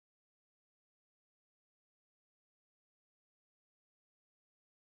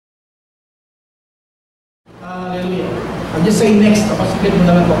Hallelujah. I'll just say next, tapos sikit mo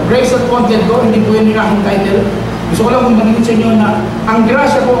naman po. Grace at content ko, hindi po yun yung aking title. Gusto ko lang kung magiging sa inyo na ang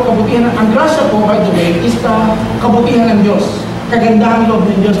grasya po, kabutihan, ang grasya po, by the way, is kabutihan ng Diyos. Kagandahan loob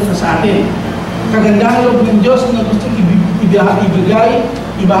ng Diyos na sa atin. Kagandahan loob ng Diyos na gusto ibigay,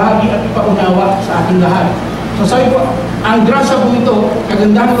 ibahagi at ipaunawa sa ating lahat. So sabi po, ang grasya po ito,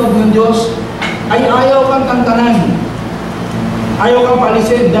 kagandahan loob ng Diyos, ay ayaw kang tantanan. Ayaw kang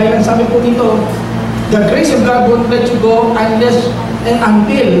paalisin dahil ang sabi po nito, the grace of God won't let you go unless and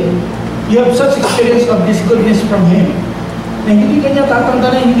until you have such experience of this goodness from Him. Na hindi ka niya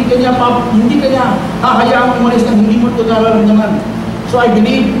tatantanan, hindi ka niya hahayaang umalis na hindi mo ito nararamdaman. So I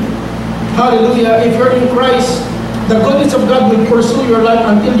believe, hallelujah, if you're in Christ, the goodness of God will pursue your life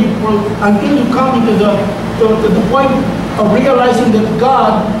until you come into the point of realizing that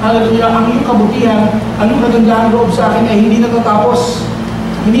God, hallelujah, ang iyong kabutihan, ang iyong kagandahan loob sa akin ay hindi natatapos,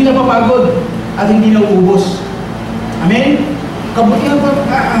 hindi napapagod, at hindi nauubos. Amen? Kabutihan po,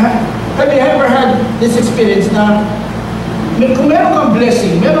 have you ever had this experience na kung meron kang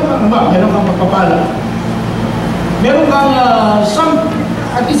blessing, meron kang pagpapala, meron kang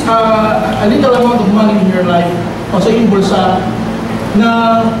at least a little amount of money in your life o sa iyong bulsa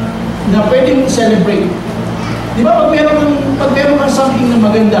na pwedeng celebrate. Di ba pag meron kang something na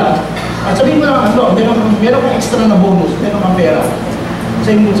maganda, at sabihin mo na, meron kang extra na bonus, meron kang pera sa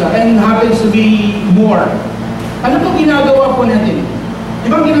iyong bulsa, and happens to be more. Ano po ginagawa po natin?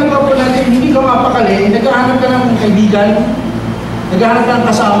 Di ba ginagawa po natin, hindi ka mapakali, naghahanap ka ng kaibigan, naghahanap ka ng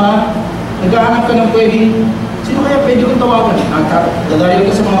kasama, naghahanap ka ng pwedeng, sino kaya pwede kong tawagan? Dadayo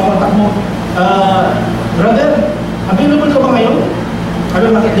ka sa mga kontak mo. Brother, available ka ba ngayon?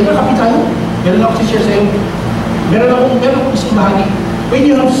 Di ka kapit tayo? Meron ako si-share sa'yo. Meron akong isang bahagi. When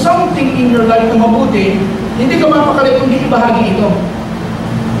you have something in your life na mabuti, hindi ka mapakali kung hindi ibahagi ito.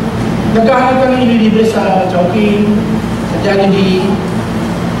 Naghahanap ka ng ililibre sa Chowking, sa Jollibee.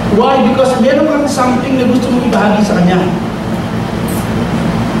 Why? Because meron kang something na gusto mong ibahagi sa kanya.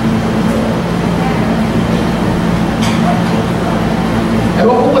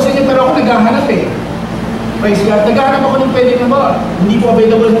 Ewan ko kasi niya, pero ako naghahanap eh. Praise God. Naghahanap ako ng pwede na ba? Hindi po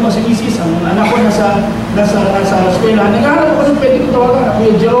available naman sa misis. Ang anak ko nasa eskwela. Naghahanap ako ng pwede ko tawagan.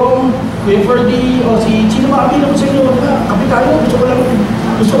 Kuya Jerome, Kuya Ferdy, o si sino ba available sa inyo? Kapit tayo.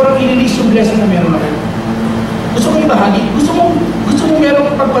 Gusto ko lang i-release yung blessing na meron ako. Gusto ko ibahagi. Gusto mo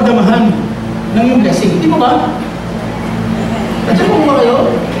meron pagpadamahan ng yung blessing. Di ba ba? Nandiyan mo ba kayo?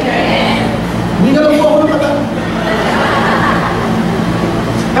 Hindi na lang po ako napatan.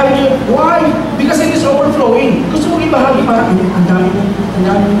 Why? Because it is overflowing. Gusto mo ibahagi para ang dami mo.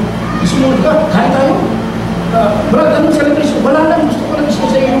 Gusto mo ka, kahit tayo. Brad, anong celebration? Wala lang. Gusto ko lang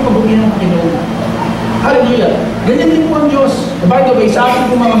sa iyo yung kabutihan ng Panginoon. Hallelujah. Ganyan din po ang Diyos. By the way, sa ating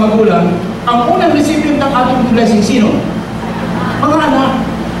po mga magulang, ang unang recipient ng ating blessing, sino? Mga anak.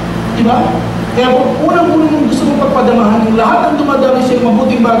 Diba? Kaya po, unang-unang gusto mong pagpadamahan ng lahat ng dumadami sa iyong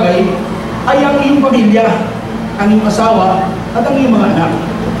mabuting bagay ay ang iyong pamilya, ang iyong asawa, at ang iyong mga anak.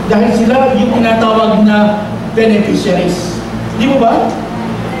 Dahil sila yung tinatawag na beneficiaries. Di mo ba?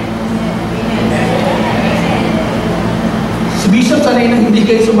 Si Bishop sanay na hindi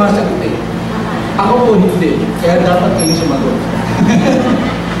kayo sumasagot eh. Ako po hindi. Kaya dapat kayo sumagot.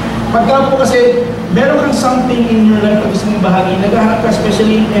 Pagka po kasi, meron kang something in your life na gusto mong bahagi, naghahanap ka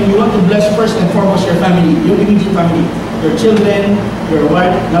especially, and you want to bless first and foremost your family, your immediate family, your children, your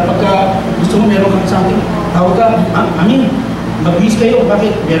wife, na pagka gusto mo meron kang something, tawag ka, amin, mag-wish kayo,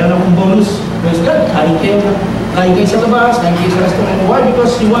 bakit? Meron akong bonus. Praise God, kain kayo sa labas, kain kayo sa restaurant. Why?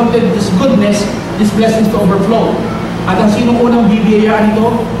 Because you wanted this goodness, these blessings to overflow. At ang sinong unang bibiyayaan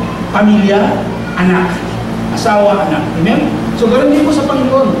ito? Pamilya, anak, asawa, anak. Amen? So, ganoon din po sa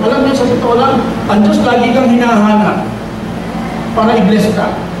Panginoon. Alam niyo, sa totoo lang, ang Diyos lagi kang hinahanap para i-bless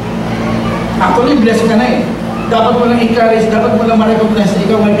ka. Actually, bless ka na eh. Dapat mo lang encourage, dapat mo lang ma-recognize na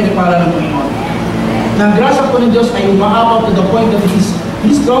ikaw may pinipala ng Panginoon. Ang grasya po ng Diyos ay umaapaw to the point that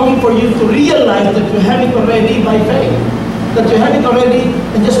He's longing for you to realize that you have it already by faith. That you have it already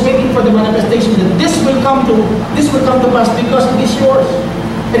and just waiting for the manifestation that this will come to pass because it is yours.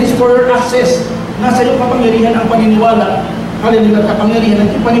 It is for your access. Nasa iyong kapangyarihan ang paniniwala. Hallelujah, kapangyarihan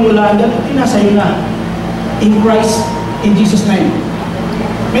at ipaniwalaan dahil ito nasa iyo na. In Christ, in Jesus' name.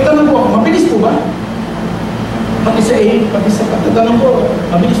 May tanong po ako, mabilis po ba? Pati sa pagtatanong ko,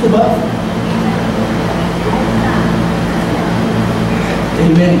 mabilis po ba?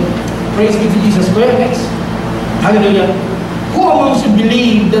 Amen. Praise be to Jesus. Go ahead, next. Hallelujah. Who amongst you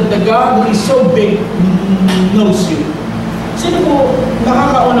believe that the God who is so big knows you? Sino po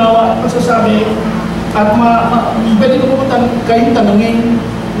nakakaunawa at masasabi at pwede ko po kayong tanungin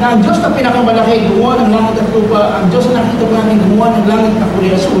na ang Diyos na pinakamalaki, gumawa ng langit at lupa, ang Diyos na nakita ko natin gumawa ng langit na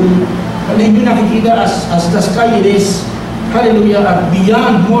kulay asul, na hindi nakikita as the sky it is, hallelujah, at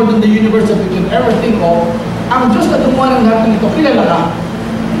beyond, more than the universe that we can ever think of, ang Diyos na gumawa ng lahat ng ito, kilala ka.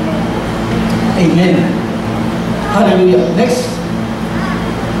 Amen. Hallelujah. Next.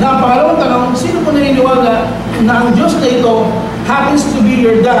 Na pangalawang tanong, sino po naniniwala na ang Diyos na ito happens to be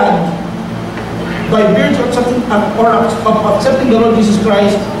your dad by virtue of accepting the Lord Jesus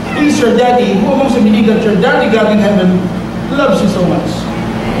Christ? He is your daddy. Who amongst you believe that your daddy God in heaven loves you so much?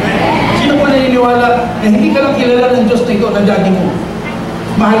 Sino po naniniwala na hindi ka lang kilala ng Diyos na ito, ng daddy mo?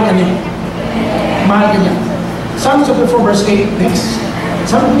 Mahal ka niya. Mahal ka niya. Psalm chapter 4 verse 8. Next.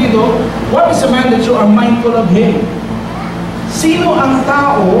 Sabi ko dito, what is a man that you are mindful of him? Sino ang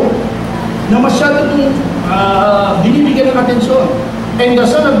tao na masyado itong binibigyan ng atensyon? And the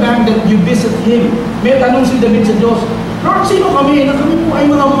Son of Man that you visit him. May tanong si David sa Diyos, Lord, sino kami? Na kami po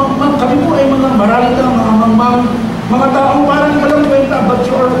ay mga maralita, mga mangmang, mga taong parang walang kwenta, but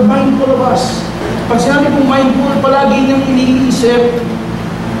you are mindful of us. Pag sinabi kong mindful, palagi niyang iniisip.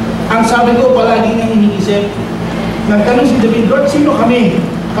 Ang sabi ko, palagi niyang iniisip. Nagtanong si David, Lord, sino kami?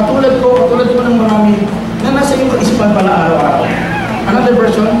 Katulad ko ng marami na nasa iyong kaisipan pala araw-araw. Another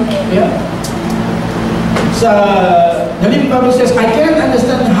version, yeah. The Living Bible says, I can't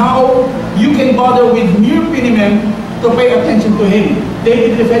understand how you can bother with mere peniment to pay attention to Him.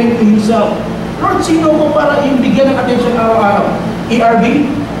 David referring to himself. Lord, sino ko para yung bigyan ng attention araw-araw? ERB?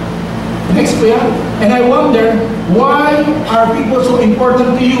 Next po yan. And I wonder, why are people so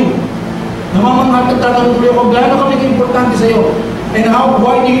important to you? Namamanghat at tatanong tuloy ako, gaano kami ka-importante sa iyo? And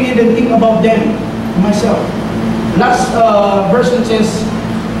why do you even think about them? Myself. Last version says,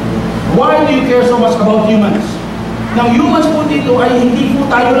 why do you care so much about humans? Now, humans po dito ay hindi po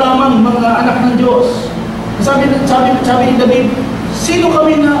tayo lamang mga anak ng Diyos. Sabi ni David, sino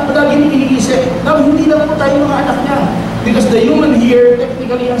kami na palagi niyong iniisip? Now, hindi lang po tayo mga anak niya. Because the human here,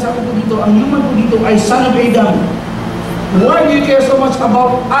 technically, ang sabi po dito, ang human po dito ay son of Adam. Why do you care so much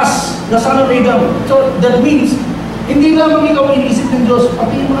about us, the son of Adam? So, that means, hindi lamang ikaw iniisip ng Diyos,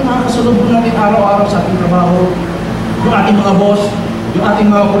 pati yung mga nakakasunod po natin araw-araw sa ating trabaho, yung ating mga boss, yung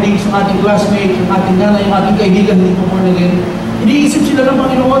ating mga colleagues, yung ating classmates, yung ating nanay, yung ating kaibigan, hindi po born again. Iniisip sila ng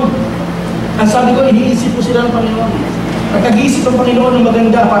Panginoon. Ang sabi ko, iniisip po sila ng Panginoon. At nag-iisip ang Panginoon ng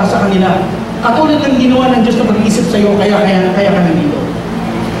maganda para sa kanila. Katulad ng ginawa ng Diyos na pag-iisip sa iyo, kaya ka nandito.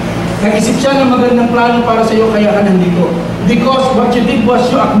 Nag-isip siya ng magandang plano para sa iyo, kaya ka nandito. Because what you did was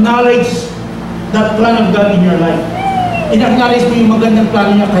you acknowledge that plan of God in your life. In-acknowledge mo yung magandang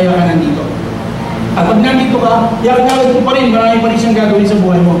plano niya, kaya ka nandito. At pag nandito ka, i-acknowledge mo pa rin, marami pa rin siyang gagawin sa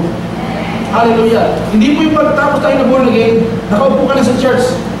buhay mo. Hallelujah. Hindi po yung pagtapos tayo na born again, nakaupo ka na sa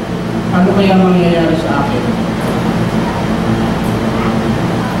church. Ano kaya mangyayari sa akin?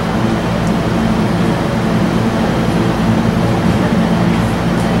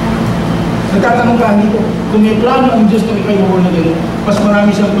 Nagtatanong ka dito, kung may plano ang Diyos na ikaw born again, mas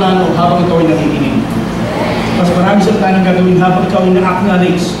marami siyang plano habang ikaw ay nakikinig. Mas marami siyang plano gagawin habang ikaw ay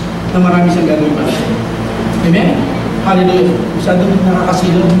na-acknowledge na marami siyang gagawin para sa'yo. Amen? Hallelujah. Masyadong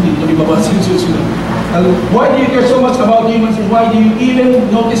nakakasilaw, hindi ito ibabasa yung susunod. Why do you care so much about humans and why do you even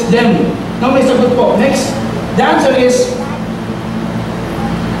notice them? Now may sagot po. Next, the answer is,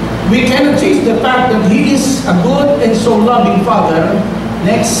 we cannot change the fact that He is a good and so loving Father.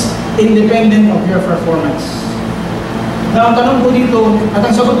 Next, independent of your performance. Now, ang tanong ko dito, at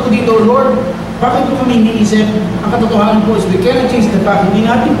ang sagot ko dito, Lord, bakit ko kami iniisip? Ang katotohanan po is we cannot change the fact. Hindi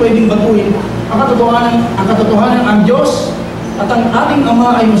natin pwedeng baguhin ang katotohanan ang Diyos at ang ating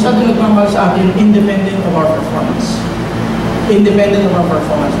Ama ay masyadong nagmamahal sa atin independent of our performance. Independent of our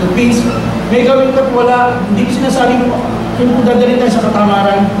performance. That means, may gawin ka't wala, hindi ko sinasabi mo, kung dadalhin tayo sa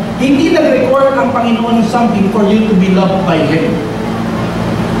katamaran, hindi nag-require ang Panginoon ng something for you to be loved by Him.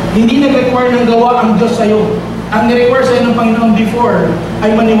 Hindi nag-require ng gawa ang Diyos sa'yo. Ang ni-require sa'yo ng Panginoon before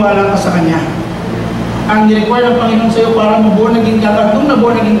ay maniwala ka sa Kanya. Ang ni-require ng Panginoon sa'yo para maborn-again ka, at nung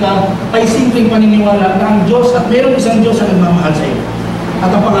naborn-again ka, ay simpleng paniniwala na ang Diyos at mayroong isang Diyos na nagmamahal sa'yo.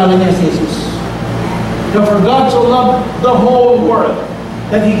 At ang pangalan niya si Jesus. For God so loved the whole world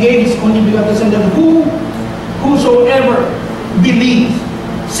that He gave His only begotten Son, that whosoever believes,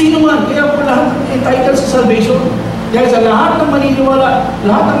 sino man, kaya po lahat entitled sa salvation. Dahil sa lahat ng maniniwala,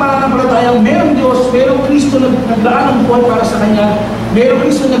 lahat ng mananampalatayang mayroong Diyos, mayroong Kristo na naglaan ng buhay para sa Kanya, mayroong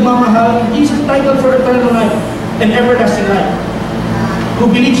Kristo nagmamahal, He is entitled for eternal life and everlasting life. Who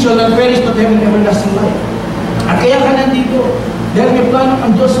believes shall not perish but have an everlasting life. At kaya ka nandito, dahil may plano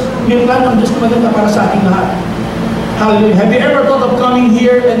ang Diyos na maganda para sa ating lahat. Hallelujah. Have you ever thought of coming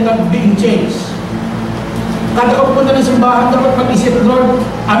here and not being changed? Kada ka pupunta ng simbahan, dapat mag-isip, Lord,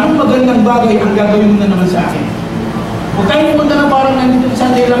 anong magandang bagay ang gagawin mo na naman sa akin? Huwag tayo pupunta na parang nandito sa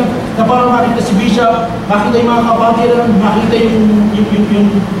Sunday lang, na parang makita si Bishop, makita yung mga kapatiran, makita yung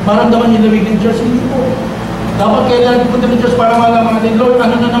maramdaman yung lamig ng church. Hindi po. Dapat kayo tayo pupunta ng church para malaman natin, Lord,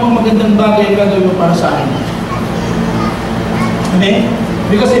 ano na namang magandang bagay ang gagawin mo para sa akin? Amen?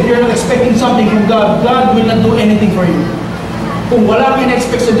 Because if you're not expecting something from God, God will not do anything for you. Kung wala kang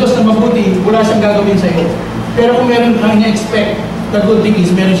ina-expect sa Diyos na mabuti, wala siyang gagawin sa iyo. Pero kung meron kang ina-expect, the good thing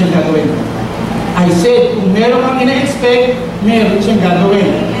is meron siyang gagawin. I said, kung meron kang ina-expect, meron siyang gagawin.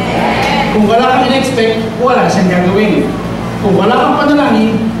 Kung wala kang ina-expect, wala siyang gagawin. Kung wala kang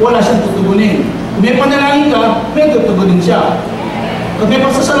panalangin, wala siyang tutugunin. Kung may panalangin ka, may tutugunin siya. Kung may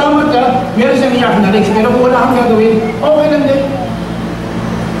pasasalamat ka, meron siyang i-acknowledge. Pero kung wala kang gagawin, okay lang din.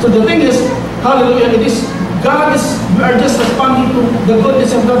 So the thing is, hallelujah, it is, we are just responding to the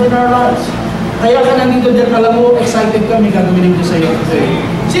goodness of God in our lives. Kaya ka nandito dyan, alam mo, excited ka, may gagawin ng Diyos sa iyo.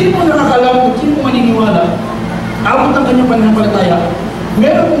 Sino mo nakakalam, sino mo maniniwala, abot ng kanyang pananampalataya,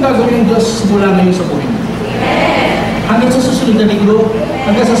 meron kong gagawin ng Diyos simula ngayon sa buhay. Hanggang sa susunod na linggo,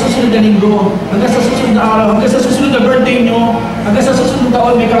 hanggang sa susunod na linggo, hanggang sa susunod na araw, hanggang sa susunod na birthday nyo, hanggang sa susunod na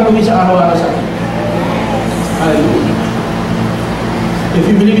taon, may gagawin sa araw-araw sa akin. Hallelujah. If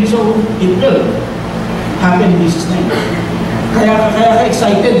you believe it so, it will happen in Jesus' name. Kaya ka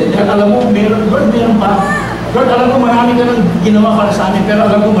excited. Dahil alam mo, meron pa. Lord, alam ko marami ka nang ginawa para sa amin, pero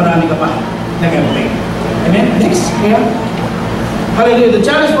alam ko marami ka pa na gagawin. Amen? Next. Kaya, hallelujah. The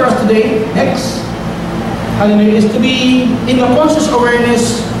challenge for us today, next, hallelujah, is to be in a conscious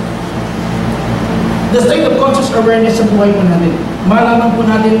awareness, the state of conscious awareness sa buhay po natin. Malaman po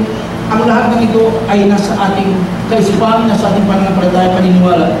natin, ang lahat ng ito ay nasa ating kaisipan, nasa ating pananampalataya,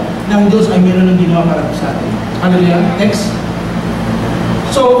 paniniwala ng Diyos ay meron ng ginawa para sa atin. Hallelujah. Next.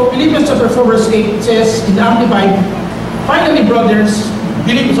 So, Philippians chapter 4 verse 8 says in the Amplified, finally believers,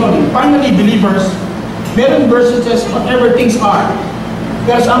 meron verse that says, whatever things are.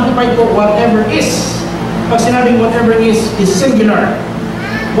 Pero sa Amplified po, whatever is. Pag sinabing whatever is singular.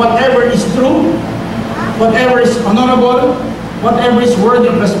 Whatever is true, whatever is honorable, whatever is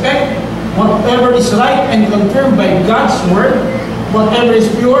worthy of respect, whatever is right and confirmed by God's word, whatever is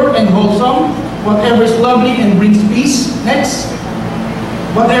pure and wholesome, whatever is lovely and brings peace. Next.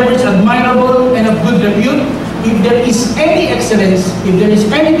 Whatever is admirable and of good repute, if there is any excellence, if there is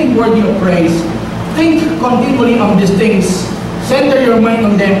anything worthy of praise, think continually on these things, center your mind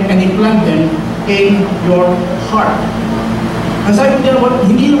on them, and implant them in your heart. Ang sabi ko dyan,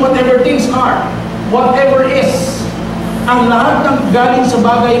 hindi whatever things are, whatever is. Ang lahat ng galing sa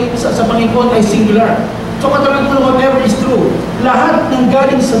bagay sa Panginoon ay singular. So katulad ko, whatever is true. Lahat ng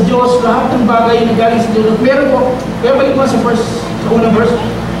galing sa Diyos, lahat ng bagay na galing sa Diyos. Meron po, kaya balik mo sa unang verse,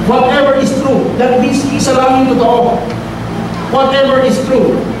 whatever is true. That means isa lang yung totoo. Whatever is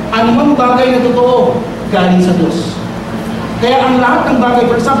true. Anumang bagay na totoo, galing sa Diyos. Kaya ang lahat ng bagay,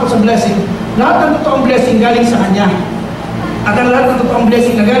 for example sa blessing, lahat ng totoong blessing galing sa Kanya. At ang lahat ng totoong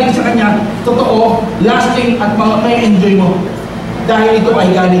blessing na galing sa Kanya, totoo, lasting, at may enjoy mo. Dahil ito ay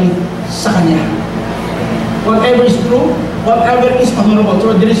galing sa Kanya. Whatever is true, whatever is honorable.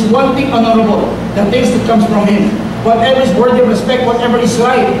 So there is one thing honorable, the things that comes from Him. Whatever is worthy of respect, whatever is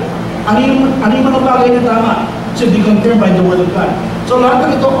right, ano yung mga bagay na tama, should be confirmed by the Word of God. So lahat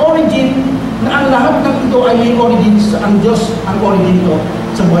ng ito, origin, na ang lahat ng ito ay may origin sa ang Diyos, ang origin ito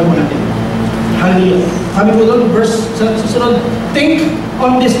sa buhay mo natin. Hallelujah. Sabi ko doon, verse sa susunod, think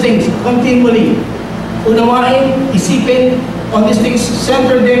on these things continually. Unawain, isipin on these things,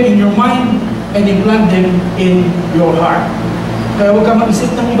 center them in your mind, and implant them in your heart. Kaya huwag kang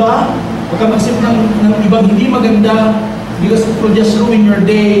mag-isip ng iba, huwag kang mag-isip ng ibang hindi maganda, because it will just ruin your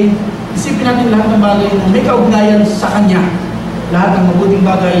day. Isipin natin lahat ng bagay na may kaugnayan sa Kanya. Lahat ng mabuting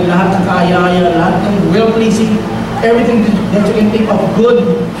bagay, lahat ng kaaya-aya, lahat ng well-pleasing, everything that you can think of good,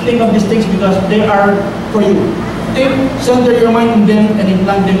 think of these things because they are for you. Think, center your mind on them and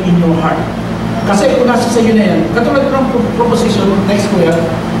implant them in your heart. Kasi kung nasa sa iyo na yan, katulad ng proposition, next ko yan,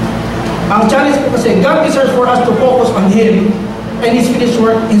 ang challenge ko kasi, God desires for us to focus on Him and His finished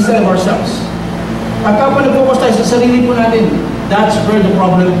work instead of ourselves. At kapag nag-focus tayo sa sarili po natin, that's where the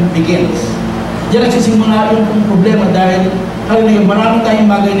problem begins. Diyan nagsisimula yung problema dahil hallelujah, marami tayong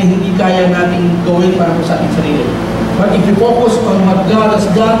bagay na hindi kaya nating gawin para po sa ating sarili. But if you focus on what God has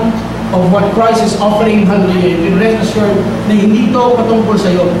done, of what Christ is offering, hallelujah, you can rest assured na hindi ito patungkol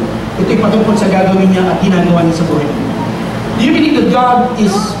sa iyo. Ito'y patungkol sa gagawin niya at ginagawa niya sa buhay. Do you believe that God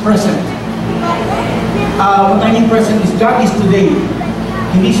is present? What I mean present is God is today.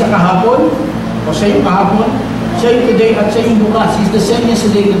 Hindi siya kahapon, o siya yung kahapon, siya yung today at siya yung bukas. He's the same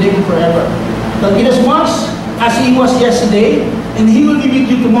yesterday, today, and forever. But in as much as He was yesterday, and He will be with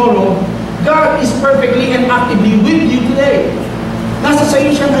you tomorrow, God is perfectly and actively with you today. Nasa sa iyo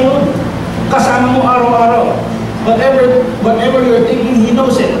siya ngayon. Kasama mo araw-araw. Whatever you're thinking, He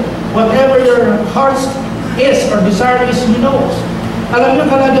knows it. Whatever your heart is or desire is, He knows. Alam niyo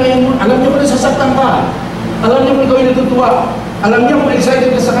kalagayan mo, alam niyo kung nasasaktan ka. Alam niyo kung ikaw ay natutuwa. Alam niyo kung excited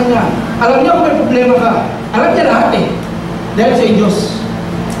ka sa Kanya. Alam niyo kung may problema ka. Alam niya lahat eh. Dahil sa Diyos.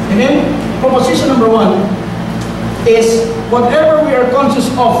 Amen? Proposition number 1 is whatever we are conscious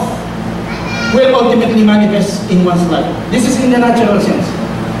of will ultimately manifest in one's life. This is in the natural sense.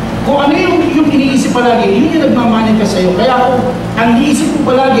 Kung ano yung iniisip palagi, yun yung nagmamanifest sa'yo. Kaya kung ang iniisip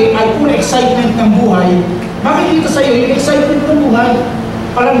mo palagi ay puro excitement ng buhay, makikita sa'yo yung excitement ng buhay.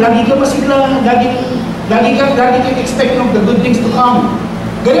 Parang lagi ka masigla, lagi ka expect of the good things to come.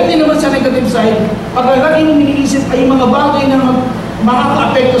 Ganun din naman sa negative side. Pag lagi mong iniisip ay yung mga bagay na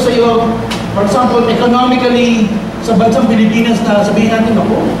makaka-apekto sa'yo, for example, economically, sa bansang Pilipinas na sabihin natin,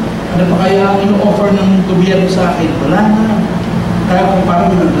 ako, ano pa kaya ino-offer ng gobyerno sa akin? Wala na. Kaya kung parang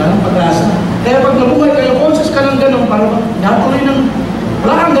walang pag-asa. Kaya pag nabuhay kayo, conscious ka ng gano'n, parang natuloy ng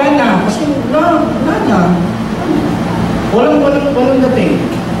wala kang gana. Kasi wala na. Walang dating.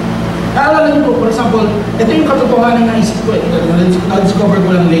 Naalala niyo po, for example, ito yung katotohanan na isip ko, na-discover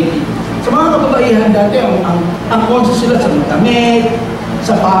ko lang lately. Sa mga kababaihan dati, ang conscious sila sa damit,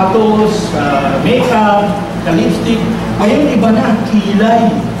 sapatos, makeup, sa lipstick. Ngayon, iba na,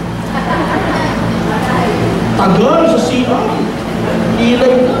 kilay. Tagal sa CR.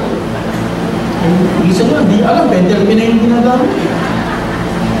 Kilay na. Isa nga, di alam, better na yung ginagamit.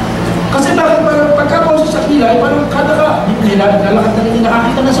 Kasi bakit pagka-conscious sa kilay, parang kada ka, lalakad na rin,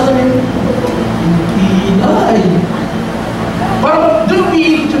 nakakita na sa kanya. Kilay. Parang doon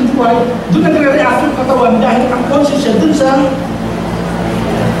umiikot yung buhay, doon nagre-react yung katawan dahil ang conscious siya doon sa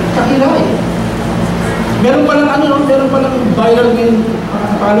kilay. Meron palang viral ngayon,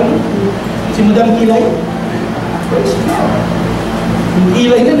 si Madam Kilay. Yung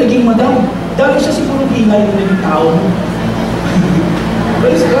kilay na naging madam. Dati siya siguro kilay na naging tao.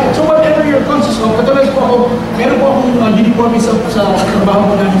 So whatever you're conscious of, katulad po ako, meron po akong uniform sa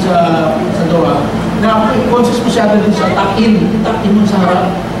trabaho ko namin sa DOA, na ako conscious masyado din sa tuck-in mo sa harap.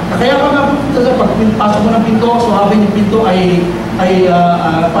 Kaya pa nga po sa pagpasok mo ng pinto, so habang yung pinto ay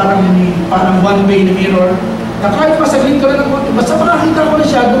parang one-way na mirror, na kahit masaglit ko lang ako, basta makakita ko na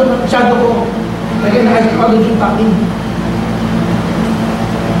shadow ko, kaya nakakita ko agad yung tuck-in.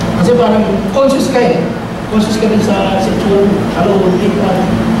 Kasi parang conscious ka eh. Conscious ka rin sa sexual, take ka.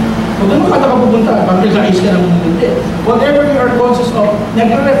 Kung doon ka pupunta, parang nag-ayos ka ng hindi. Whatever we are conscious of,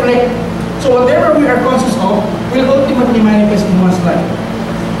 nagre-reflect. So whatever we are conscious of, will ultimately manifest in one's life.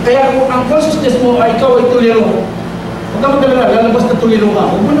 Kaya kung ang consciousness mo ay ikaw ay tuliro, huwag ka magdalala, lalabas na tuliro ka.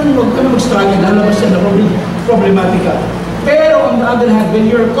 Huwag ka na mag-struggle, lalabas yan na problematika. Pero on the other hand, when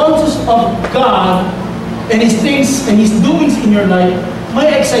you're conscious of God and His things and His doings in your life,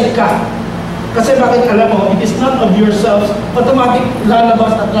 may excite ka. Kasi bakit alam mo, it is not of yourselves, automatic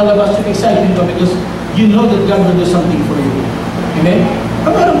lalabas yung excitement ko because you know that God will do something for you. Amen?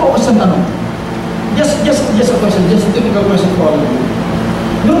 Pero meron po ako sa tanong. Just a question, just a typical question for all of you.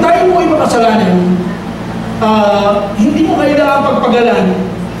 Nung tayo po ay makasalanan, hindi mo kailangan pagpagalan,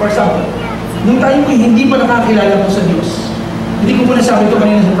 for example, nung tayo po hindi pa nakakilala po sa Diyos, hindi ko po nasabi ito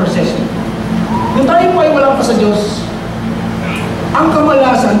kanina sa first session. Nung tayo po ay wala pa sa Diyos, ang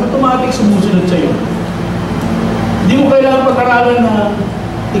kamalasan, automatic sumusunod sa iyo. Hindi mo kailangan pag-aralan na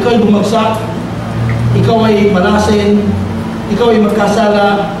ikaw ay bumagsak, ikaw ay malasin, ikaw ay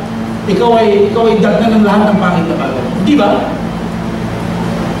magkasala, ikaw ay dagnan ng lahat ng pangit na bagay. Di ba?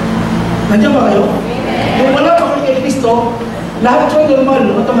 Nandiyan ba kayo? Kung wala pa kayo kay Kristo, lahat siya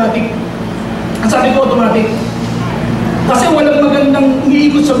normal, automatic. Ang sabi ko, automatic. Kasi walang magandang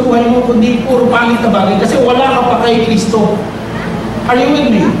umiikot sa buhay mo, kundi puro pangit na bagay. Kasi wala ka pa kay Kristo. Are you with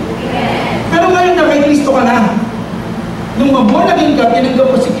me? Pero ngayon na kay Kristo ka na. Nung maborn again ka,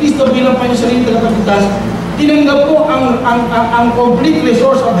 tinanggap mo si Kristo bilang Panginoon sarili tagapagligtas, tinanggap mo ang complete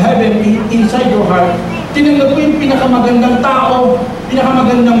resource of heaven inside your heart. Tinanggap mo yung pinakamagandang tao,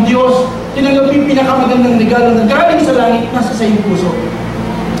 pinakamagandang Diyos, tinanggap mo yung pinakamagandang regalo na galing sa langit, nasa sa iyong puso.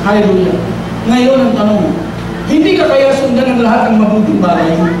 Hallelujah. Ngayon ang tanong, hindi ka kaya sundan ng lahat ng mabuting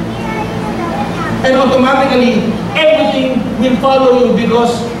bagay? And automatically, everything will follow you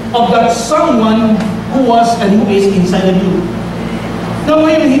because of that someone who was and who is inside of you. Na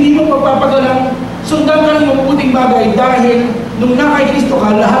ngayon, hindi mo pagpapagalang sundan ka ng mabuting bagay dahil nung nakay Kristo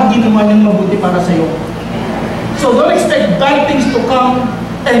ka, lahat ginawa niyang mabuti para sa iyo. So don't expect bad things to come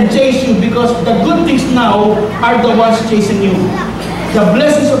and chase you because the good things now are the ones chasing you. The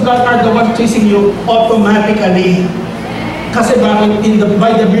blessings of God are the ones chasing you automatically. Kasi bakit?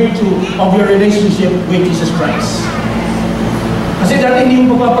 By the virtue of your relationship with Jesus Christ. Kasi dati hindi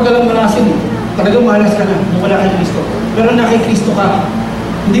mo papapagalang malasin. Talagang malas ka na kung wala kay Kristo. Pero na kay Kristo ka,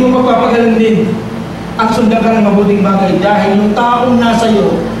 hindi mo papapagalang din ang sundan ka ng mabuting bagay dahil yung taong nasa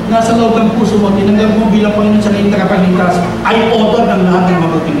iyo, nasa loob ng puso mo, tinanggap mo bilang Panginoon sa iyong tagapagligtas, ay author ng lahat ng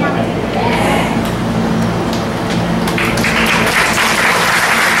mabuting bagay.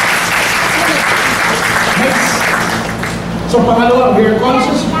 So pangalawa, we are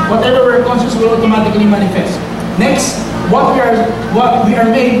conscious. Whatever we are conscious will automatically manifest. Next, what we are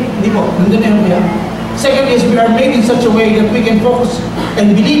made, hindi po, nandun na yung kaya. Second is, we are made in such a way that we can focus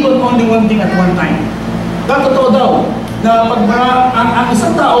and believe on only one thing at one time. Totoo daw, na pag ang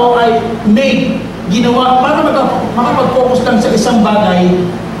isang tao ay made, ginawa, para makapag-focus lang sa isang bagay,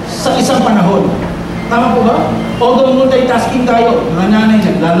 sa isang panahon. Tama po ba? Although multitasking tayo, mga nanay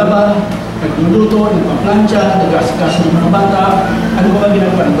naglalaba, nagluluto, nagpa-plancha, nag-asikaso ng mga bata, ano ba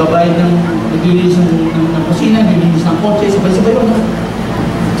ginagawa? Nagbabayad ng naglilinis ng kusina, naglilinis ng kotse, sabay-sabay yun.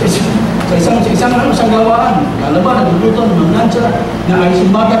 Sa isang gawaan, lalaba, nagluluto, nag-plancha, naayos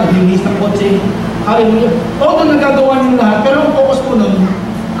yung bata, naglilinis ng kotse. Hallelujah. Although nagagawa niyo lahat, pero ang focus po nun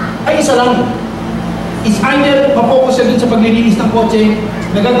ay isa lang. It's either ma-focus siya dun sa paglilinis ng kotse,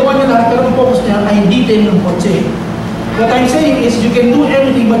 nagagawa niyo lahat, pero ang focus niya ay detail ng kotse. What I'm saying is, you can do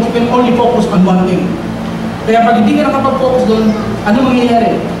everything but you can only focus on one thing. Kaya pag hindi ka nakapag-focus doon, ano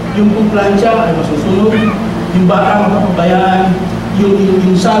mangyayari? Yung plancha ay masusunod, yung bata makapabayaan,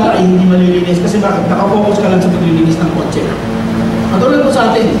 yung sala ay hindi malilinis kasi bakit? Nakafocus ka lang sa paglilinis ng kotse. Matulad po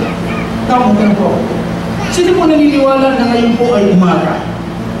sa atin, tawag ka na po. Sino po naniniwala na ngayon po ay umaga?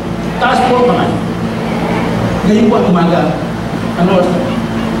 Taas po naman. Ngayon po ay umaga. Ano?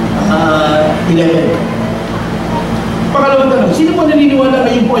 11. Pangalawang tanong, sino po naniniwala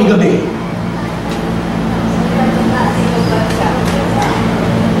ngayon po ay gabi?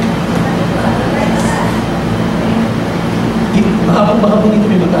 Baka po dito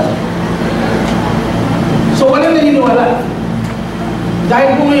may magkasa. So walang naniniwala. Dahil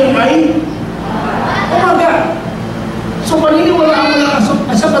po ngayon ay umaga. So paniniwalaan mo lang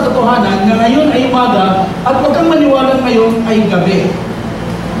sa katotohanan na ngayon ay umaga at huwag kang maniwala ngayon ay gabi.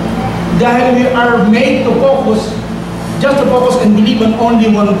 Dahil we are made to focus, just to focus and believe on only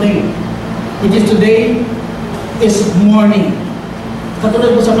one thing, which is today is morning.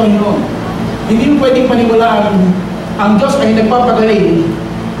 Katulad po sa Panginoon, hindi mo pwedeng paniwalaan ang Diyos ay nagpapagaling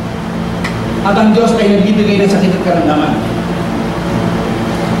at ang Diyos ay nagbibigay ng sakit at karamdaman.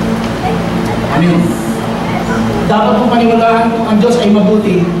 Ano yun? Dapat mong paniwalaan kung ang Diyos ay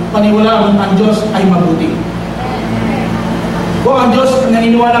mabuti, paniwalaan ang Diyos ay mabuti. Kung ang Diyos,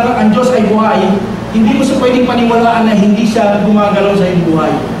 naniniwala kang ang Diyos ay buhay, hindi mo siya pwedeng paniwalaan na hindi siya gumagalaw sa iyong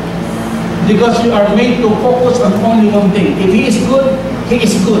buhay. Because you are made to focus on only one thing. If He is good, He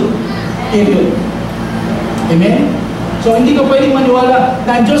is good. Period. Amen? So hindi ka pwedeng maniwala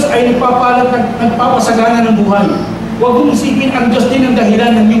na ang Diyos ay nagpapalat, nagpapasagana ng buhay. Huwag mong isipin ang Diyos din ang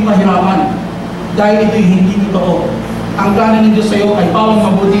dahilan ng iyong kahirapan. Dahil ito'y hindi totoo. Ang plano ng Diyos sa iyo ay pawang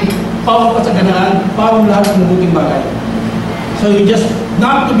mabuti, pawang kasaganaan, pawang lahat ng mabuting bagay. So you just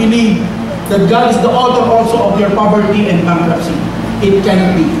not to believe that God is the author also of your poverty and bankruptcy. It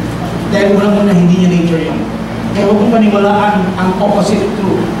cannot be. Dahil unang-una hindi niya nature yan. Kaya huwag mong paniwalaan ang opposite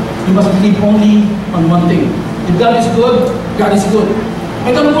truth. You must believe only on one thing. If God is good, God is good.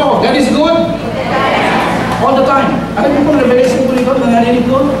 Ito po, God is good all the time. Alam niyo po, revelation po nito, nangyarinig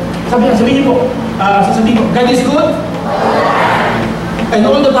ko. Sabihin niyo po, sasabihin ko, God is good and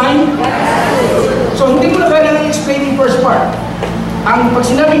all the time. So hindi mo na kailangan i-explain yung first part. Ang pag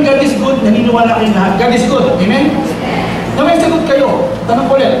sinabing God is good, naniniwala kayo lahat. God is good. Amen? Na may sagot kayo. Tanong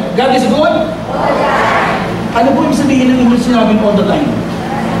ko ulit. God is good? Ano po yung sabihin ng inyong sinabing all the time?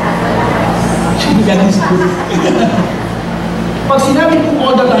 God is good. Pag sinabi po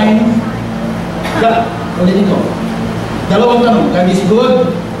all the time, God, ulit ito. Dalawang tanong. God is good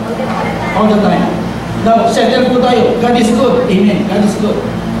all the time. Now, settle po tayo. God is good. Amen. God is good.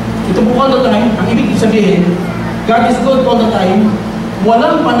 Ito po all the time. Ang ibig sabihin, God is good all the time.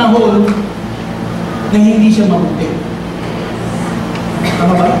 Walang panahon na hindi siya mabuti.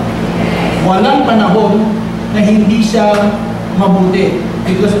 Tama ba? Walang panahon na hindi siya mabuti.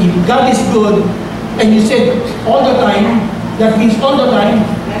 Because if God is good, and you said all the time, that means all the time,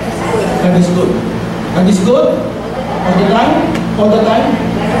 God is good. God is good all the time, all the time,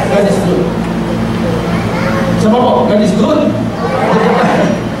 God is good. Sama po, God is good all the time.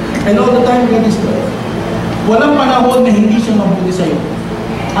 And all the time, God is good. Walang panahon na hindi siya mabuti sa iyo.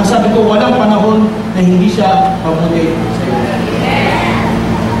 Ang sabi ko, walang panahon na hindi siya mabuti sa iyo.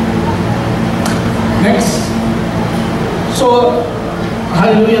 So,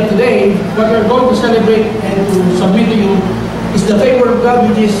 hallelujah, today, what we're going to celebrate and to submit to you is the favor of God,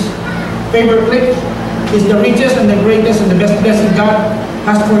 which is favor click, is the richest and the greatest and the best blessing God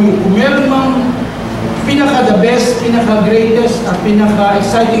has for you. Kung meron mang pinaka-the best, pinaka-greatest, at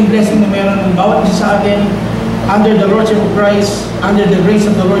pinaka-exciting blessing na meron ng bawat isa sa atin, under the Lordship of Christ, under the grace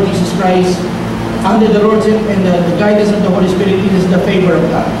of the Lord Jesus Christ, under the Lordship and the guidance of the Holy Spirit, it is the favor of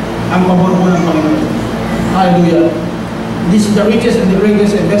God. Ang pabor mo ng Panginoon. Hallelujah. This is the richest and the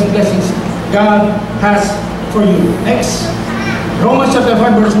greatest and best blessings God has for you. Next. Romans chapter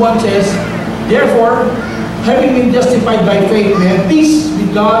 5 verse 1 says, therefore, having been justified by faith, we have peace with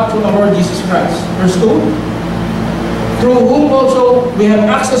God through our Lord Jesus Christ. Verse 2. Through whom also we have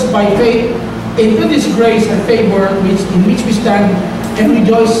access by faith into this grace and favor in which we stand and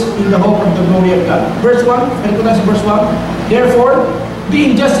rejoice in the hope of the glory of God. Verse 1, verse 1. Therefore,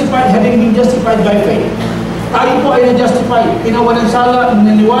 being justified, having been justified by faith. Tayo po ay na-justify, pinawalan sala,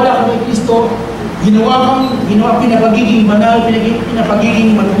 naniwala ka kay Kristo, ginawa pinapagiging banal,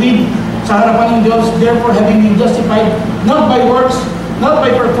 pinapagiging matuwid sa harapan ng Diyos. Therefore, having been justified, not by works, not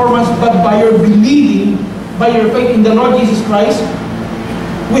by performance, but by your believing, by your faith in the Lord Jesus Christ,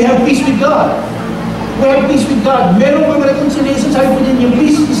 we have peace with God. We have peace with God. Meron pang reconciliation, sabi po din, yung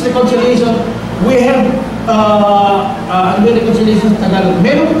peace is reconciliation. We have reconciliation sa Tagalog.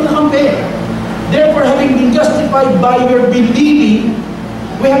 Meron pang kakampi. Therefore, having been justified by your believing,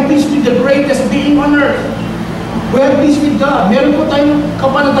 we have peace with the greatest being on earth. We have peace with God. Meron po tayong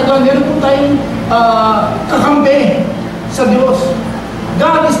kapanatagan, meron po tayong kakampi sa Diyos.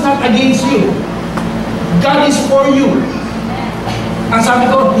 God is not against you. God is for you. Ang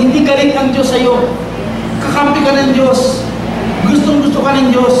sabi ko, hindi galit ang Diyos sa iyo. Kakampi ka ng Diyos. Gustong-gusto ka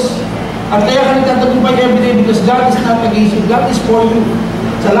ng Diyos. At kaya ka nagtatagumpay everyday because God is not against you. God is for you.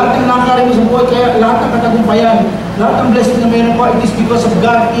 Sa lahat ng nakakari mo sa buhay, kaya lahat ng katagumpayan, lahat ng blessing na mayroon ko, it is because of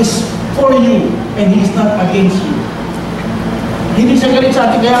God is for you and He is not against you. Hindi siya galit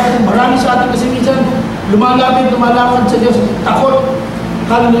sa atin, kaya marami sa atin kasi minsan lumalapit, lumalakad sa Diyos, takot.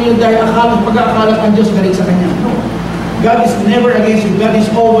 Hallelujah, dahil pag-aakalat ang Diyos galit sa Kanya. No. God is never against you. God is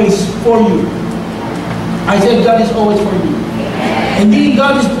always for you. I said God is always for you. And being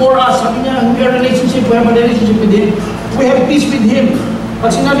God is for us, sabi niya, we have a relationship with Him. We have peace with Him. Pag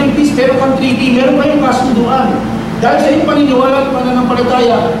sinabing peace, meron kang 3D, meron kayong kasunduan. Dahil sa iyong paniniwala at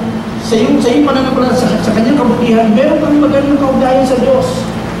pananampalataya, sa iyong pananampalataya, sa kanyang kabutihan, meron kang magandang kaugnayan sa Diyos.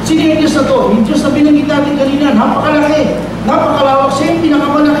 Sino yung Diyos na to? Yung Diyos na binanggit natin kanina, napakalaki, napakalawak, siya yung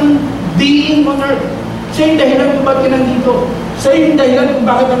pinakamalaking being on earth. Siya yung dahilan kung bakit ka nandito. Siya yung dahilan kung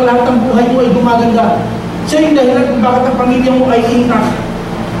bakit ang lahat ng buhay mo ay gumaganda. Siya yung dahilan kung bakit ang pamilya mo ay intact.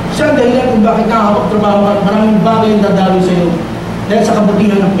 Siya ang dahilan kung bakit nakakapag trabaho at maraming bagay ang dadalo sa iyo. Dahil sa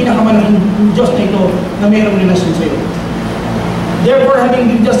kabutihan ng pinakamalaking Diyos na ito na mayroong relasyon sa iyo. Therefore,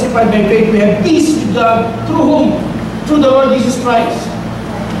 having been justified by faith, we have peace with God through whom? Through the Lord Jesus Christ.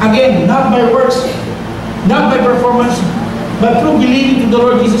 Again, not by works, not by performance, but through believing in the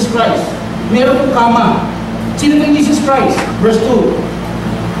Lord Jesus Christ. Meron pong kama. Sino ng Jesus Christ? Verse 2.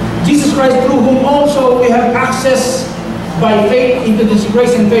 Jesus Christ, through whom also we have access by faith into this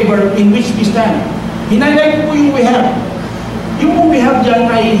grace and favor in which we stand. Hinagay po yung we have. Yung po we have dyan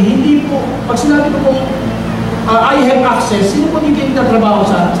ay hindi po, pag sinabi ko pong I have access, sino po dito yung tatrabaho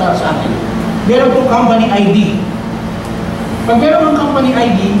sa akin? Meron pong company ID. Pag meron kang company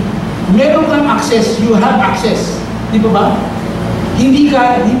ID, meron kang access, you have access. Di ba ba? Hindi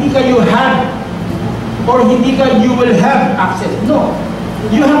ka you have or hindi ka you will have access. No.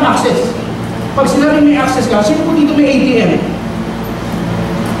 You have access. Pag sinabi may access ka, sino po dito may ATM?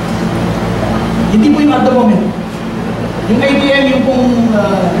 Hindi po yung at the moment. Yung ATM, yung pong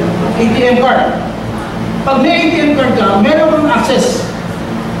ATM card. Pag may ATM card ka, meron kang access.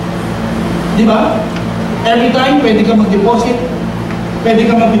 Di ba? Every time, pwede ka mag-deposit, pwede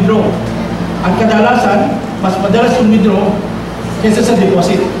ka mag-withdraw. At kadalasan, mas madalas yung withdraw kaysa sa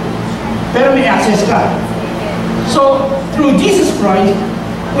deposit. Pero may access ka. So, through Jesus Christ,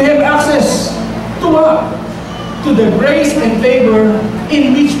 we have access to what? To the grace and favor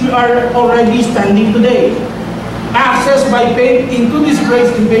in which we are already standing today. Access by faith into this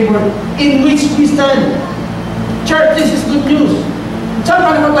grace and favor in which we stand. Church, this is good news. Saan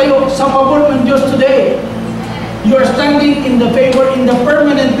ka naman tayo? Sa pabor ng Diyos today. You are standing in the favor, in the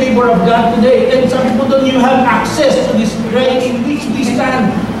permanent favor of God today. And sabi po doon, you have access to this grace in which we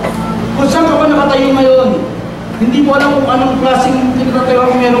stand. Kung saan ka ba nakatayo ngayon? Hindi mo alam kung anong klaseng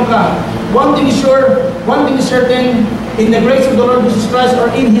tinatayuan meron ka. One thing is sure, one thing is certain, in the grace of the Lord Jesus Christ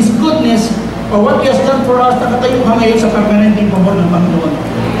or in His goodness or what He has done for us, nakatayo ka ngayon sa permanenteng pabor ng Panginoon.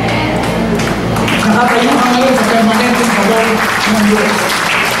 Nakatayo ka ngayon sa permanenteng pabor ng Diyos.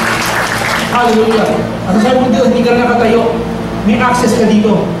 Hallelujah. At sabi mo Diyos, hindi ka nakatayo. May access ka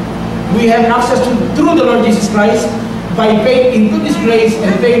dito. We have access through the Lord Jesus Christ by faith into this grace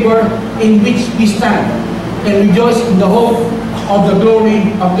and favor in which we stand and rejoice in the hope of the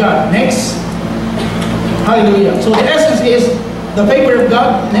glory of God. Next. Hallelujah. So the essence is the favor of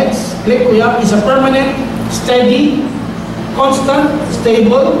God, next, click ko yan, is a permanent, steady, constant,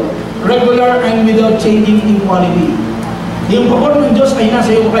 stable, regular, and without changing in quality. Yung pagod ng Diyos ay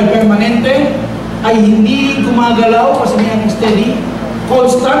nasa iyo ay permanente, ay hindi gumagalaw kasi may steady,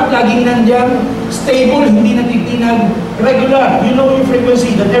 constant, laging nandyan, stable, hindi natitinag, regular. You know your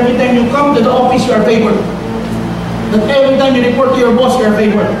frequency, that every time you come to the office, you are favored. That every time you report to your boss, you are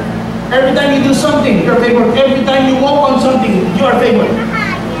favored. Every time you do something, you are favored. Every time you walk on something, you are favored.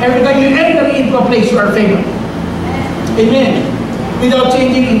 Every time you enter into a place, you are favored. Amen. Without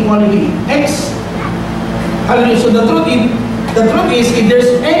changing in quality. Next. Hallelujah. So the truth is, if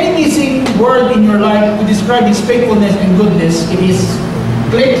there's any missing word in your life to describe His faithfulness and goodness, it is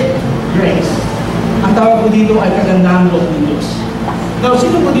click grace. Ang tawag ko dito ay kagandahan loob ng Diyos. Now,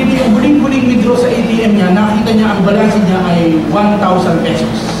 sino po dito yung huling-huling withdraw sa ATM niya, nakita niya ang balance niya ay 1,000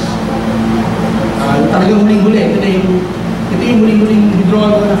 pesos. Talagang huling-huli. Ito yung huling-huling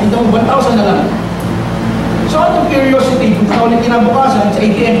withdrawal ko. Nakita mo, 1,000 na lang. So, out of curiosity, kung ka ulit kinabukasan sa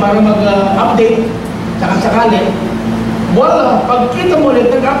ATM para mag-update, saka sakali, wala, pagkita mo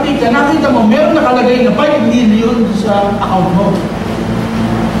ulit, nag-update ka, nakita mo, meron nakalagay na 5 million sa account mo.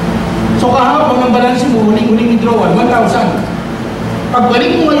 So, kahapon ang balance mo, huling-huling withdrawal, 1,000.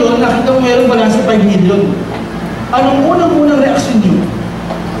 Pagbalik mo ngayon, nakita mo meron balance 5 million. Anong unang-unang reaksyon niyo?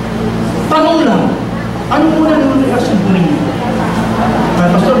 Tanong lang. Anong unang reaksyon po ninyo?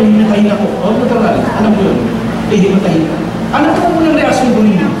 Pastor, hihimatahin ako. O, natural. Alam ko yun. Hihimatahin ka. Ano po ang unang reaksyon po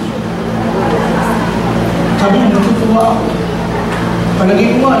ninyo? Sabi niya, natutuwa ako. Palagay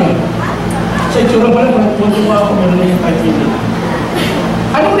ko nga eh. Sa itsura pala, natutuwa ako, meron na yung 5 million.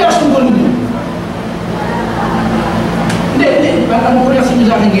 Anong reaksyon po ninyo? Hindi. Anong reaksyon niyo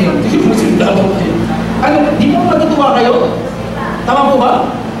sa akin ngayon? Hindi mo sinila ako kayo. Ano, di mo natutuwa kayo? Tama po ba?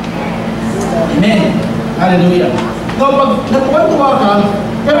 Amen. Hallelujah. So, pag natuwa ka,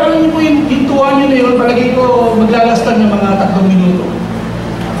 pero alam niyo po yung tuwa niyo na yun, palagay ko maglalastan ng mga 3 minuto.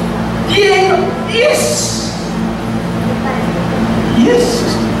 Yeah! Yes! Yes!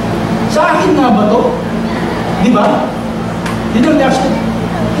 Sa akin nga ba to? Di ba? Yun ang reaction.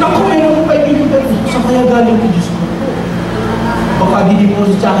 Naku, mayroon ko 5 million pero saan kaya galing ko Diyos ko? Baka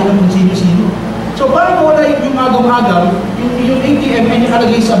dideposit sa akin ng sino-sino. So, para mawala yung agam-agam, yung ATM ay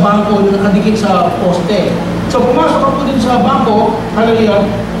nakalagay sa bangko na nakadikit sa poste. So, pumasok ako dun sa bangko, hallelujah,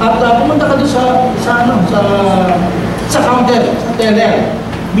 at pumunta ka dun sa counter, sa teller.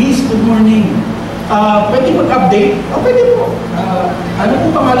 Miss, good morning. Pwede mag-update? Pwede po. Ano po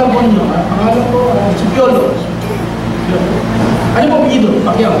pangalan po ninyo? Pangalan po, si Piolo. Ano po pinito?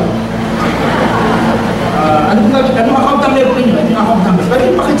 Pacquiao. Anong account number po ninyo? Anong account number?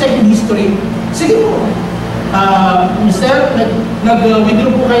 Pwede pakicheck yung history. Sige po. Mister,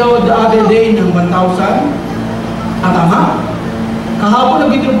 nag-withdraw po kayo the other day ng 1,000. Tama? Kahapon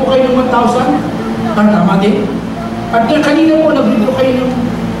nag-withdraw po kayo ng 1,000. Tama din. At kanina po nag-withdraw kayo ng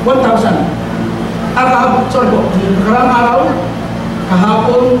 1,000. Sorry po, nakarang araw,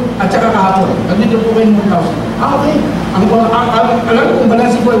 kahapon, at saka kahapon. Nag-withdraw po kayo ng 1,000. Okay. Alam ko kung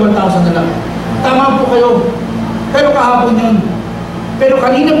balansin po ay 1,000 na lang. Tama po kayo. Pero kahapon yun. Pero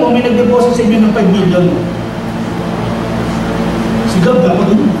kanina po may nag-deposit sa inyo ng 5 million. Sigab na ako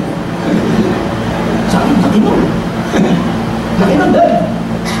dun. Sabi, laki mo. Laki ng dad.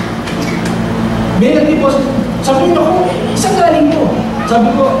 May nag-deposit. Sabi ko, isang galing po. Sabi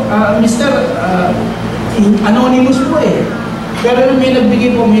ko, Mr. Anonymous po eh. Pero may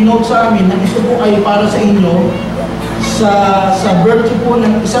nagbigay po, may note sa amin na gusto po ay para sa inyo sa virtue po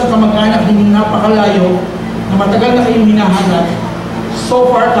ng isang kamag-anak ninyong napakalayo na matagal na kayong hinahanap. So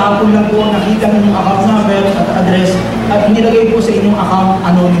far, kahapon lang po nakita ng account number at address at inilagay po sa inyong account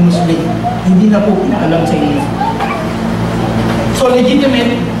anonymously. Hindi na po pinaalam sa inyo. So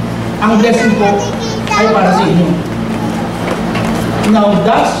legitimate, ang blessing po ay para sa inyo. Now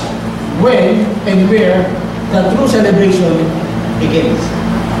that's when and where the true celebration begins.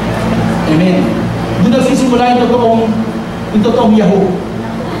 Amen. Doon nagsisimula yung totoong Yahoo.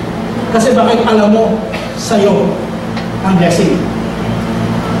 Kasi bakit alam mo sa'yo ang blessing.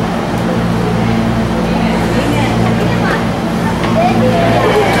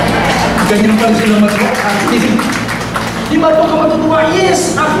 Ganyan pa rin sila mag-active. Di ba ito ka matutuwa?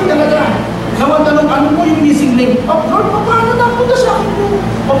 Yes! Akin talaga. Naman ano mo yung missing link? Oh, Lord, paano napunta sa akin po?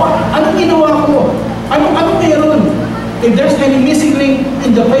 Anong ginawa ko? Anong meron? If there's any missing link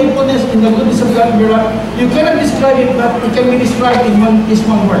in the faithfulness, in the goodness of God, you cannot describe it, but it can be described in this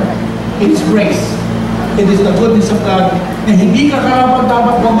one word. It's grace. It is the goodness of God. Na hindi ka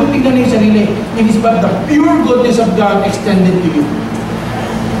karapat-dapat, wag mong tingnan yung sarili. It is but the pure goodness of God extended to you.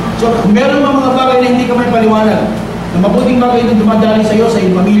 So, meron mga bagay na hindi ka may paliwanag, na mabuting bagay na dumadali sa iyo, sa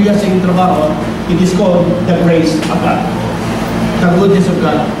iyong pamilya, sa iyong trabaho, it is called the grace of God. The goodness of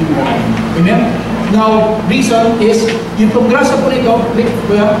God in your life. Amen? Now, reason is, yung paggrasa po nito,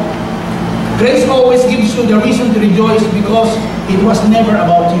 kuya, grace always gives you the reason to rejoice because it was never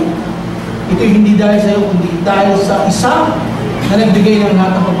about you. Ito hindi dahil sa iyo, kundi dahil sa isa na nagbigay ng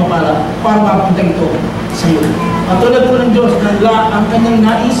lahat ng pagpapala para mapunta ito sa iyo. At tulad po ng Diyos, ang kanyang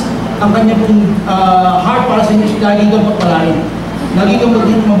nais, ang kanyang heart para sa inyo, lagi kang pagpalain. Lagi kang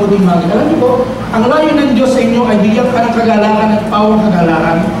maging mabuting bagay. Alam niyo po, ang layo ng Diyos sa inyo ay bigyan ka ng kagalakan at pawang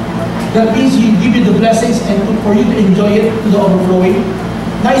kagalakan. That means He give you the blessings and for you to enjoy it to the overflowing.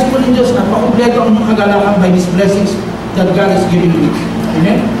 Nais po ng Diyos na pakumpleto ang inyong kagalakan by these blessings that God is giving you.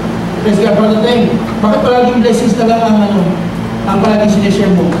 Amen? Praise God, Brother Teng. Bakit palaging blessings na lang ang palaging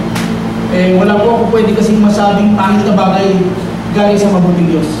sinishare mo? Eh, wala po ako pwede kasing masabing pangit na bagay galing sa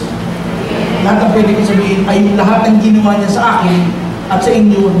mabuting Diyos. Lahat ang pwede ko sabihin ay lahat ng ginawa niya sa akin at sa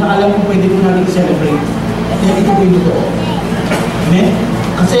inyo na alam ko pwede po natin i-celebrate. Kaya ito po yung totoo. Amen?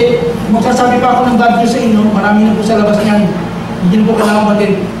 Kasi magsasabi pa ako ng God news sa inyo, marami na po sa labas niyan. Hindi na po kailangan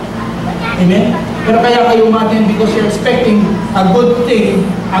matin. Amen? Pero kaya kayo matin because you're expecting a good thing,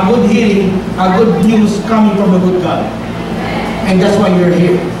 a good healing, a good news coming from a good God. And that's why you're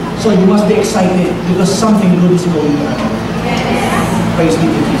here. So you must be excited because something good is going on. Praise be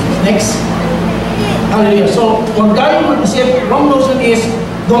to Jesus. Next. Hallelujah. So, huwag tayong mag-isip, wrong notion is,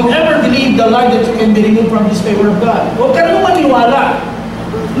 don't ever believe the lie that you can be removed from this favor of God. Huwag ka naman maniwala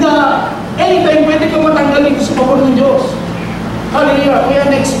na anytime pwede kang matanggal dito sa pabor ng Diyos. Hallelujah. Kuya,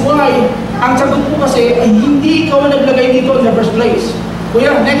 next, why? Ang sagot po kasi ay hindi ikaw ang naglagay dito in the first place.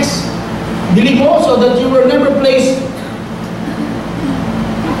 Kuya, next, believe also that you were never placed.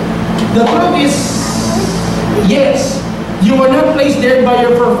 The truth is, yes, you were not placed there by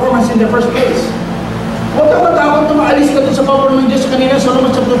your performance in the first place. Huwag ka matakot na maalis ka dun sa pabor ng Diyos kanina sa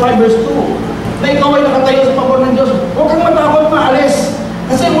Romans chapter 5 verse 2 na ikaw ay nakatayo sa pabor ng Diyos. Huwag kang matakot maalis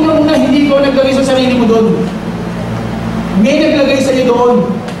kasi unang-una hindi ikaw naglagay sa sarili mo doon. May naglagay sa iyo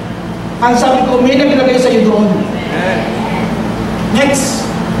doon. Ang sabi ko, may naglagay sa iyo doon. Next.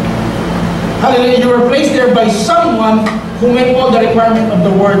 Hallelujah. You were placed there by someone who met all the requirement of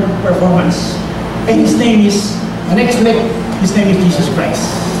the word performance. And His name is, the next step, His name is Jesus Christ.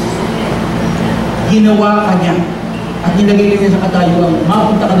 Ginawa ka niya at nilagay niya sa katayuan.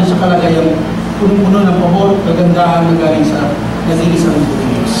 Mapunta ka doon sa kalagayan punong-puno ng pabor, kagandahan na galing sa nag-iisang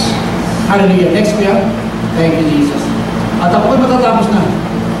Diyos. Hallelujah. Next kuya. Thank you, Jesus. At ako ay matatapos na.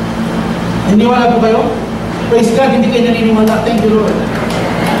 Naniniwala po kayo? Praise God, hindi kayo naniniwala. Thank you, Lord.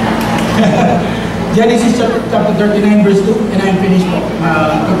 Genesis chapter 39 verse 2 and I'm finished po.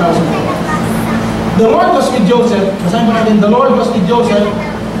 2004. The Lord was with Joseph. Basahin po natin. The Lord was with Joseph,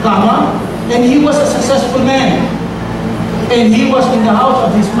 and he was a successful man. And he was in the house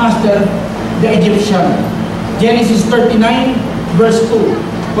of his master, the Egyptian. Genesis 39 verse 2.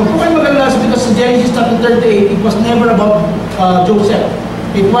 Pag po kayo mag-alala because sa Genesis chapter 38, it was never about Joseph.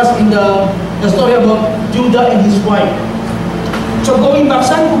 It was in the story about Judah and his wife. So going back,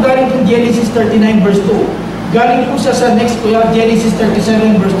 saan po galing po Genesis 39 verse 2? Galing po siya sa next kuya, Genesis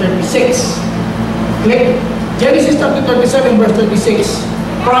 37 verse 36. Click. Genesis chapter 37 verse 36.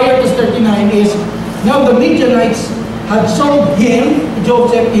 Prior to 39 is, now the Midianites had sold him,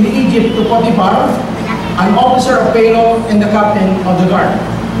 Joseph, in Egypt to Potiphar, an officer of Pharaoh and the captain of the guard.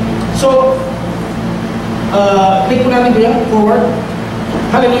 So, click po natin kuya, forward.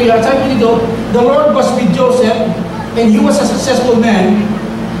 Hallelujah. Sabi po dito, the Lord was with Joseph, and he was a successful man,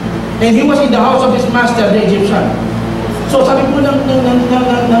 and he was in the house of his master, the Egyptian. So, sabi po ng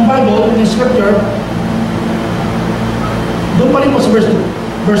Bible, ng scripture, doon pa rin po sa verse 2.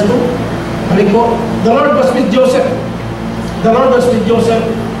 Verse 2, balik po, the Lord was with Joseph. The Lord was with Joseph,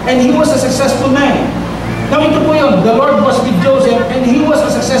 and he was a successful man. Now ito po yun, the Lord was with Joseph, and he was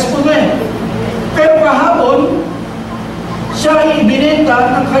a successful man. Pero kahapon, siya ay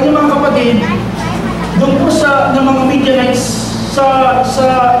ibinenta ng kanyang mga kapatid doon po sa ng mga Midianites sa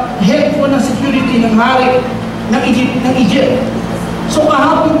head po ng security ng hari ng Egypt. So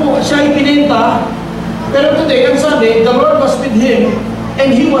kahapon po, siya ay ibinenta, pero today, ang sabi, the Lord was with him,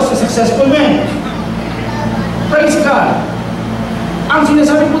 and he was a successful man. Praise God. Ang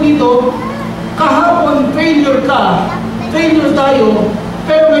sinasabi po dito, kahapon failure ka, failure tayo,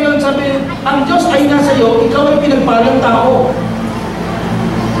 pero ngayon sabi, ang Diyos ay nasa iyo, ikaw ay pinagpalang tao.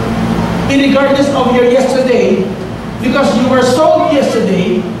 Regardless of your yesterday, because you were sold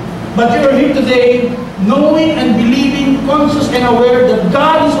yesterday, but you are here today, knowing and believing, conscious and aware that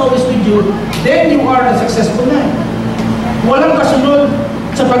God is always with you, then you are a successful man. Walang kasunod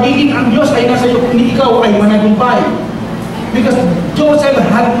sa pagiging ang Diyos ay nasa iyo, kundi ikaw ay managumpay. Because Joseph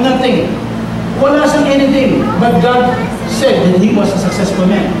had nothing. Wala siyang anything, but God said that he was a successful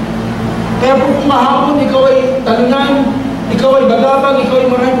man. Kaya kung mahapon ikaw ay talunan, ikaw ay bagabag, ikaw ay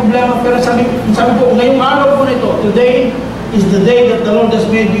maraming problema, pero sabi ko, ngayong araw po na ito, today is the day that the Lord has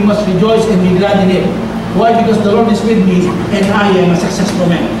made, we must rejoice and be glad in it. Why? Because the Lord is with me, and I am a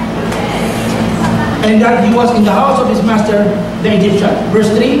successful man. And that he was in the house of his master, the Egyptian.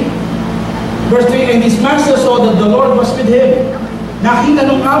 Verse 3, and his master saw that the Lord was with him. Nakita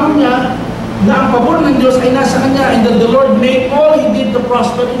nung amo niya na ang pabor ng Diyos ay nasa kanya, and that the Lord made all he did to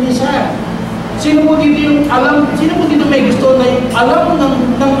prosper in his hand. Sino po dito may gusto na yung alam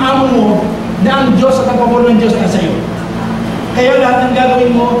ng amo mo na ang Diyos at ang pabor ng Diyos nasa iyo? Kaya lahat ng gagawin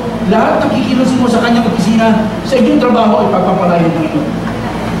mo, lahat ng kikilusin mo sa kanyang opisina, sa inyong trabaho ay pagpapalayan ng ino.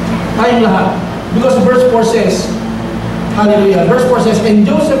 Tayong lahat. Because verse 4 says, hallelujah, verse 4 says, and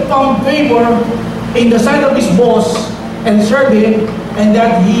Joseph found favor in the sight of his boss and served him, and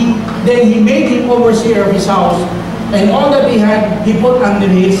that then he made him overseer of his house, and all that he had, he put under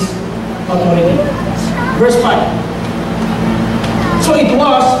his authority. Verse 5. So it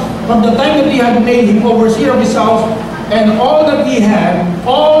was from the time that he had made him overseer of his house and all that he had,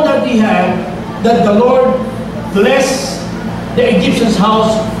 that the Lord blessed the Egyptian's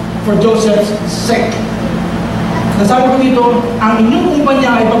house for Joseph's sake. Nasabi ko dito, ang inyong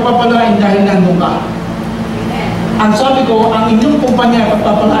kumpanya ay pagpapalain dahil nandun ka. Ang sabi ko, ang inyong kumpanya ay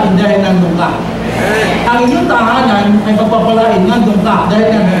pagpapalain dahil nandun ka. Ang inyong tahanan ay pagpapalain nandun ka dahil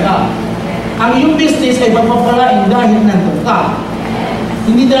nandun ka. Ang iyong business ay pagpapalain dahil nandun ka.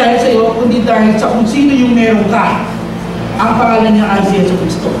 Hindi dahil sa iyo, kundi dahil sa kung sino yung meron ka. Ang pangalan niya ay si Yesu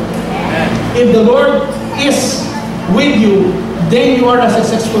Cristo. If the Lord is with you, then you are a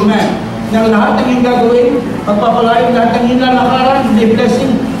successful man. Nang lahat ng iyong gagawin, pagpapalain, lahat ng iyong lalakaran, may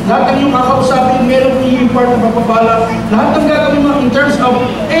blessing, lahat ng iyong kakausapin, meron po yung part ng pagpapala, lahat ng gagawin mo in terms of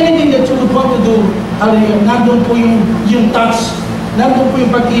anything that you would want to do, nandun po yung touch, nandun po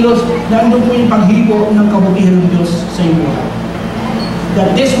yung pagkilos, nandun po yung paghipo ng kabutihan ng Diyos sa iyong buhay.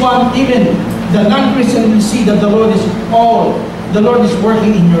 That this one, even the non-Christian will see that the Lord is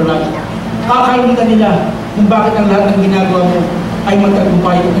working in your life. Kakainitan nila kung bakit ang lahat ng ginagawa mo ay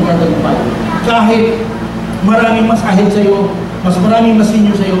magtagumpay at nagtatagumpay. Kahit maraming mas ahid sa iyo, mas maraming mas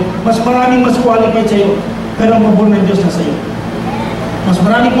senior sa iyo, mas maraming mas qualified sa iyo, pero ang pabor ng Diyos na sa iyo. Mas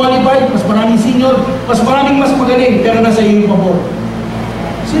maraming qualified, mas maraming senior, mas maraming mas magaling, pero nasa iyo yung pabor.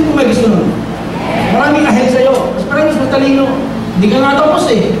 Sino may gusto nun? Maraming ahid sa iyo, mas maraming mas matalino. Hindi ka nga tapos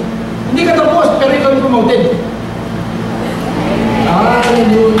eh. Hindi ka tapos, pero ikaw yung promoted.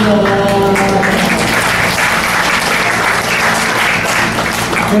 Hallelujah!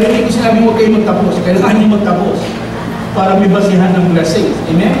 Pero hindi ko sinabi huwag kayo magtapos. Kailangan nyo magtapos para may basihan ng blessings.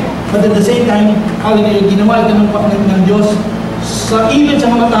 Amen? But at the same time, hallelujah, ginawa ito ng Diyos even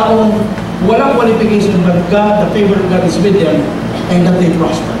sa mga taong walang qualification, but God, the favor of God is with them and that they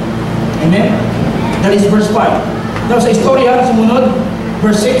prosper. Amen? That is verse 5. Now sa istorya, sumunod,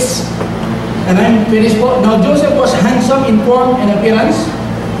 verse 6, and I'm finished po. Now Joseph was handsome in form and appearance.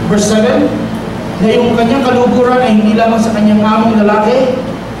 Verse 7, na yung kanyang kaluguran ay hindi lamang sa kanyang among lalaki,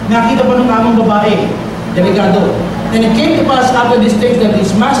 nakita pa ng among babae, delikado. And it came to pass after these things that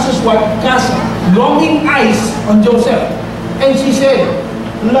his master's wife cast longing eyes on Joseph. And she said,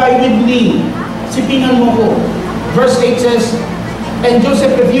 lie with me, sipingan mo ko. Verse 8 says, and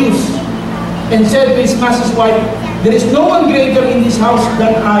Joseph refused and said to his master's wife, there is no one greater in this house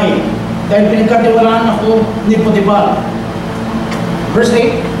than I, dahil pinagkatiwalaan ako ni Potiphar. Verse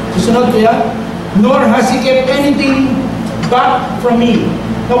 8, susunod ko yan, nor has he kept anything back from me.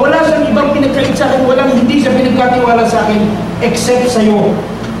 Na wala siyang ibang pinagkait sa akin, hindi siya pinagkatiwala sa akin, except sa iyo,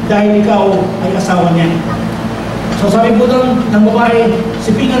 dahil ikaw ay asawa niya. So sabi po doon ng babae,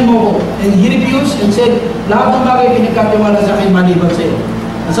 sipingan mo ko. And he refused and said, lahat ng bagay pinagkatiwala sa akin, maliban sa iyo.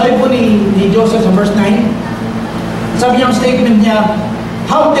 Sabi po ni Joseph sa verse 9, sabi niya ang statement niya,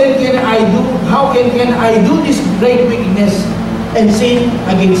 how can I do this great wickedness and sin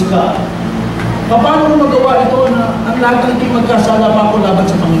against God? Paano mo magawa ito na ang lahat ng ito'y magkasala pa ako laban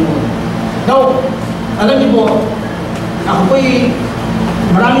sa Panginoon? Now, alam niyo po, ako po'y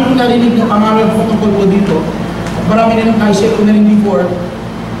marami kong narinig ng pangalan ko tungkol po dito. Marami na nang-share ko na rin before.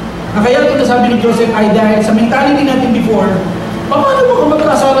 Na kaya ito nasabi ni Joseph ay dahil sa mentality natin before, paano mo kung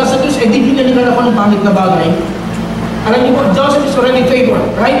magkasala sa Diyos, eh di pangit na bagay. Alam niyo po, Joseph is already favored,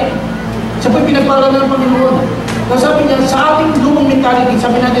 right? Siya po pinagpala ng Panginoon. Kaya sabi niya, sa ating lumang mentality,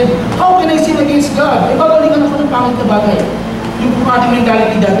 sabi natin, how can I sin against God? Eh, babalikan ako ng pangit na bagay. Yung ating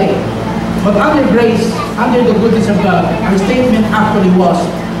mentality dati. But under grace, under the goodness of God, our statement actually was,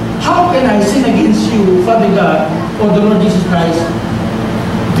 how can I sin against you, Father God, or the Lord Jesus Christ,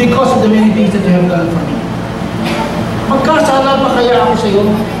 because of the many things that you have done for me? Magkasala pa kaya ako sa iyo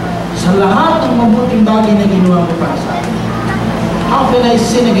sa lahat ng mabuting bagay na ginawa ko para sa akin? How can I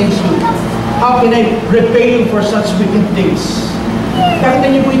sin against you? How can I repay you for such wicked things? Nakita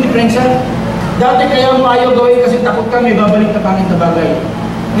niyo po yung diferensya? Dati kaya mo ayaw gawin kasi takot ka may babalik na pangit na bagay.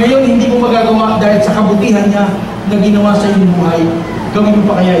 Ngayon hindi mo magagawa dahil sa kabutihan niya na ginawa sa iyong buhay. Gawin mo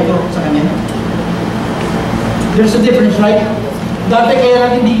pa kaya ito sa kanya? There's a difference, right? Dati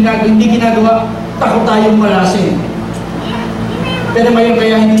kaya natin hindi ginagawa, takot tayong malasin. Pero ngayon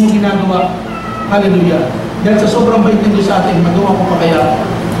kaya hindi mo ginagawa. Hallelujah. Dahil sa sobrang bait ng Diyos sa atin, magawa ko pa kaya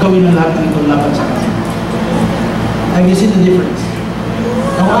gawin ang lahat ng itong laban sa kanya. Have you seen the difference?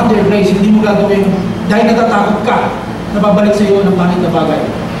 Now under grace, hindi mo gagawin dahil natatakot ka na babalik sa iyo ng pangit na bagay.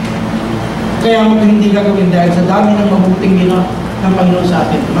 Kaya mo hindi gagawin dahil sa dami ng mabuting ginawa ng Panginoon sa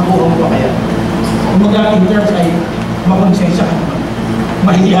atin. Makuha mo pa kaya. Kumaga in terms ay makonsensya ka naman.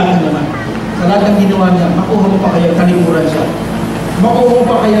 Mahiya ka naman. Sa lahat ng ginawa niya, makuha mo pa kaya kalimuran siya. Makuha mo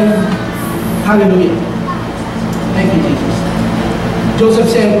pa kaya, hallelujah. Thank you, Jesus. Joseph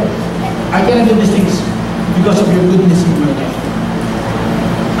said, I cannot do these things because of your goodness in my life.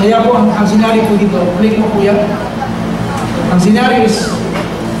 Kaya po, ang scenario po dito, click mo po yan. Ang scenario is,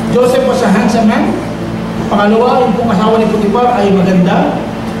 Joseph was a handsome man. Pangalawa, yung pong asawa ni Potiphar ay maganda.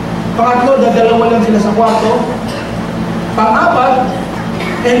 Pangatlo, dalawa lang sila sa kwarto. Pang-apat,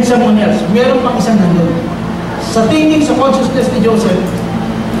 and someone else. Meron pang isang nandun. Sa thinking, sa consciousness ni Joseph,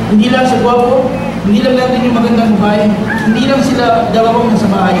 hindi lang sa gwapo, hindi lang natin yung magandang bahay, hindi lang sila dalawang nasa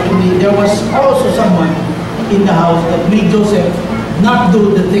bahay, kundi there was also someone in the house that made Joseph not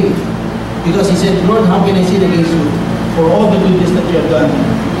do the thing. Because he said, Lord, how can I sin against you for all the goodness that you have done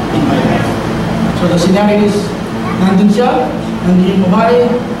in my life? So the scenario is, nandun siya, nandun yung babae,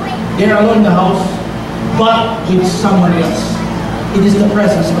 they're alone in the house, but with someone else. It is the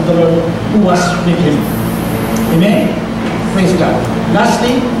presence of the Lord who was with him. Amen? Praise God.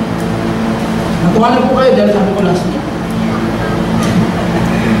 Lastly, natuwa na po kayo dahil sabi ko lastly.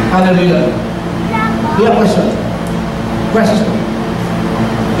 Hallelujah. We have a question. Questions po.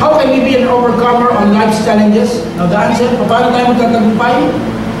 How can we be an overcomer on life's challenges? Now the answer, paano tayo magtatagumpay?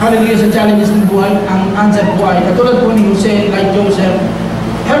 Hallelujah sa challenges ng buhay. Ang answer po ay, katulad po ni Jose, like Joseph,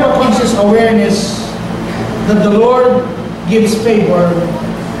 have a conscious awareness that the Lord gives favor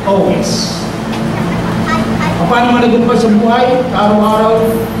always. Paano managumpay sa buhay, araw-araw,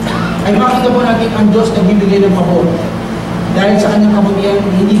 ay makita po natin ang Diyos na bibigay ng pabor. Dahil sa kanyang kabutihan,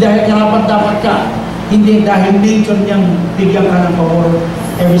 hindi dahil karapat-dapat ka, hindi dahil nature niyang bigyan ka ng pabor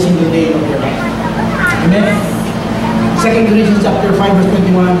every single day of your life. Amen? 2 Corinthians chapter 5 verse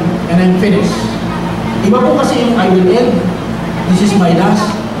 21, and I'm finished. Iba po kasi yung I will end, this is my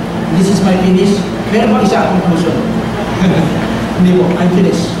last, this is my finish. Meron pa isa conclusion. Hindi po, I'm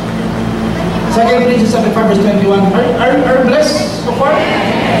finished. 2 Corinthians chapter 5 verse 21, are blessed so far?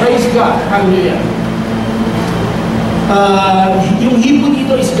 Praise God. Hallelujah. Yung He po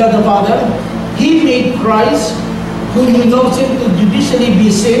dito is God the Father. He made Christ, whom you know him to judicially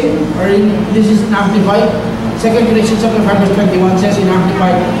be sin, or this is amplified. 2 Corinthians chapter 5 verse 21 says in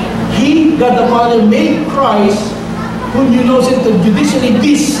amplified, He, God the Father, made Christ, whom you know him to judicially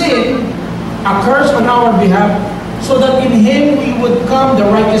be sin, a curse on our behalf, so that in Him we would come the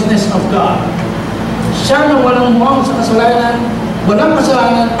righteousness of God. Siya na walang muang sa kasalanan, walang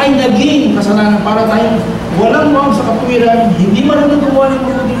kasalanan ay naging kasalanan para tayong walang muang sa katuwiran, hindi marunong gumawa ng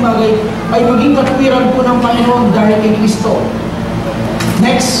mabuting bagay, ay maging katuwiran po ng Panginoon dahil kay Kristo.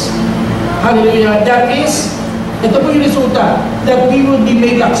 Next, hallelujah, that is, ito po yung resulta, that we will be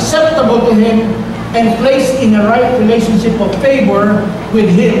made acceptable to Him and placed in a right relationship of favor with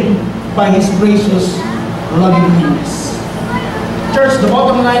Him by His gracious loving kindness. Church, the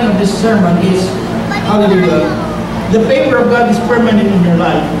bottom line of this sermon is, hallelujah, the favor of God is permanent in your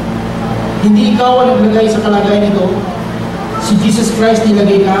life. Hindi ikaw ang naglagay sa kalagayan nito, si Jesus Christ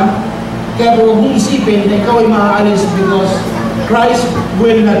nilagay ka, kaya huwag mong isipin na ikaw ay maaalis because Christ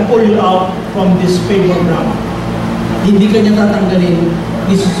will not pull you out from this favor ground. Hindi ka niya tatanggalin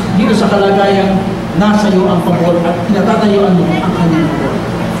dito sa kalagayan, nasa iyo ang pabor at pinatatayuan mo ang kanyang pabor.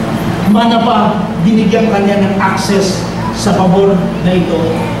 Mana pa, binigyan kanya ng access sa pabor na ito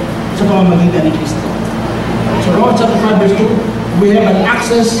sa pamamagitan ni Kristo. So Romans chapter 5 verse 2, we have an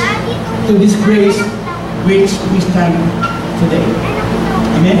access to this grace which we stand today.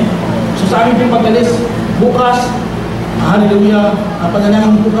 Amen? So sa aming pong pag-alis, bukas, hallelujah,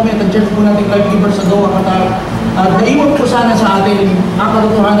 panalangin po kami at ang church po natin Life Giver sa Doha, at naiwan po sana sa atin ang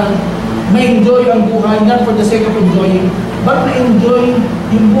katotohanan, ma-enjoy ang buhay, not for the sake of enjoying, but na-enjoy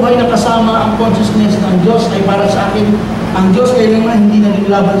yung buhay na kasama ang consciousness na ang Diyos ay para sa akin. Ang Diyos kailangan hindi naging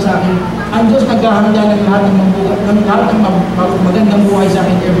laban sa akin. Ang Diyos naghahanda ng lahat ng magandang buhay sa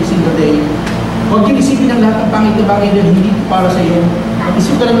akin every single day. Huwag yung isipin ang lahat ng pangit na bagay dahil hindi para sa iyo.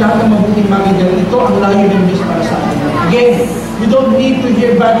 Isip ka ng lahat ng mabuting bagay dahil ito ang layo ng Diyos para sa atin. Again, we don't need to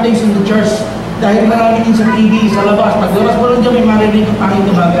hear bad things in the church dahil marami din sa TV, sa labas. Paglabas mo lang dyan, may marinig ang pangit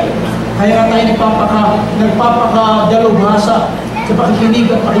na bagay. Kaya nga tayo nagpapakadalubhasa sa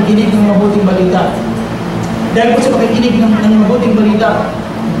pakikinig at pakikinig ng mabuting balita. Dahil po sa pakikinig ng mabuting balita,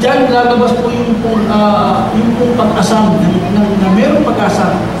 dyan lalabas po yung pag-asam na mayroong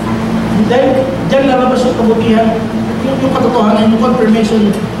pag-asa. Dahil dyan lalabas yung kabutihan, yung katotohanan, yung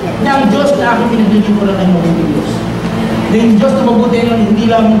confirmation na ang Diyos na aking pinaglilingkuran ay mabuting Diyos. Na yung Diyos na mabuti nun, hindi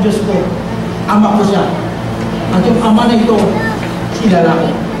lang yung Diyos ko, ama ko siya. At yung ama na ito, si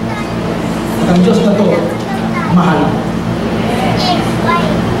lalaki. At ang Diyos na ito, mahal.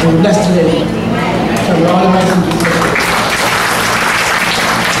 And blessed today. So we're all in Jesus.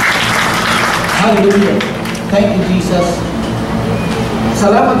 Hallelujah. Thank you, Jesus.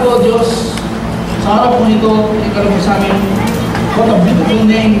 Salamat po, Diyos. Sa araw po nito, ikaroon mo sa amin. What a beautiful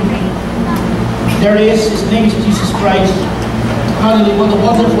name there is. His name is Jesus Christ. Hallelujah. What a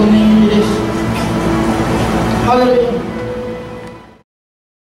wonderful name it is. Hallelujah.